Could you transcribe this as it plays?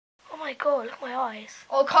my god, look at my eyes.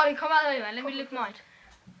 Oh, Carly, come out anyway. Let me look mine.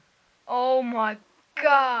 Oh my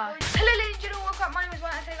god. Hello, ladies and gentlemen. Welcome. My name is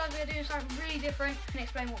Ryan. Today, guys, we are doing something really different. Can you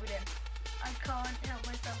explain what we're doing? I can't help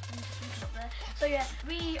myself from just looking up there. So yeah,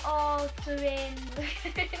 we are doing.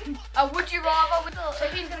 Would you rather? So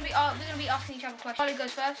we're gonna be asking each other questions. Carly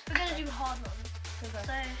goes first. We're gonna do hard ones. Okay.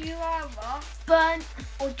 So, do you rather burn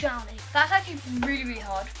or drowning? That's actually really, really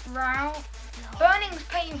hard. No. Burning's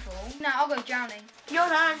painful. No, I'll go drowning. Your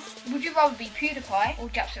turn. Would you rather be PewDiePie or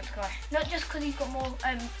Jacksepticeye? Not just because he's got more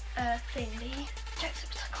thingy.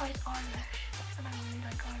 Jacksepticeye is Irish, and I really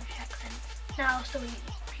like Irish accents. Now I'll still eat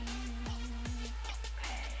PewDiePie.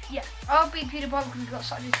 Yeah. I'll be PewDiePie because he's got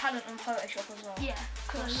such a talent on Photoshop as well. Yeah.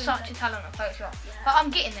 Got such a talent on Photoshop. Yeah. But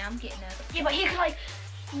I'm getting there. Yeah, but he can like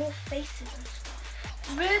more faces and stuff.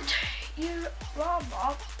 Would you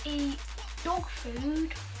rather eat dog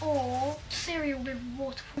food or cereal with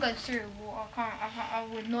water? I'm going cereal with water. I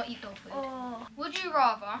would not eat dog food. Oh. Would you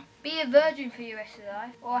rather be a virgin for your rest of your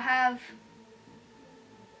life or have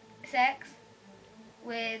sex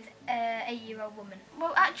with a 8-year-old woman?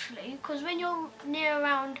 Well, actually, because when you're near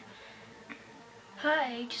around her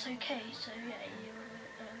age, it's okay. So yeah,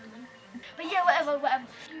 8-year-old woman. But yeah, whatever. Would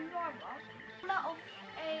you rather pull out of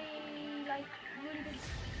a like really big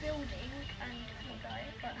building and not die,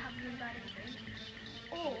 but have really bad injuries,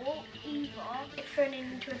 or either get thrown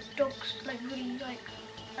into a dog's like really like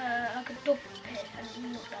a dog pit and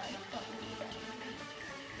not die, but really bad injuries.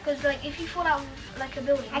 Because like if you fall out of like a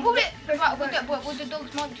building, I would would the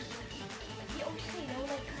dogs munch you? Yeah, obviously they'll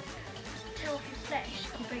like tear off your flesh.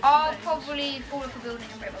 And break I'll your bones. probably fall off a building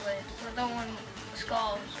and break my leg. I don't want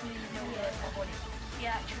scars really on my body.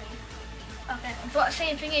 Yeah, actually. Okay. But the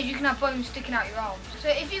same thing is, you can have bones sticking out your arms. So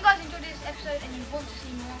if you guys enjoyed this episode and you want to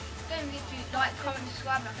see more, don't forget to like, comment,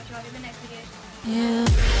 subscribe, and I'll catch you guys in the next video.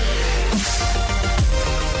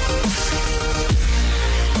 Yeah.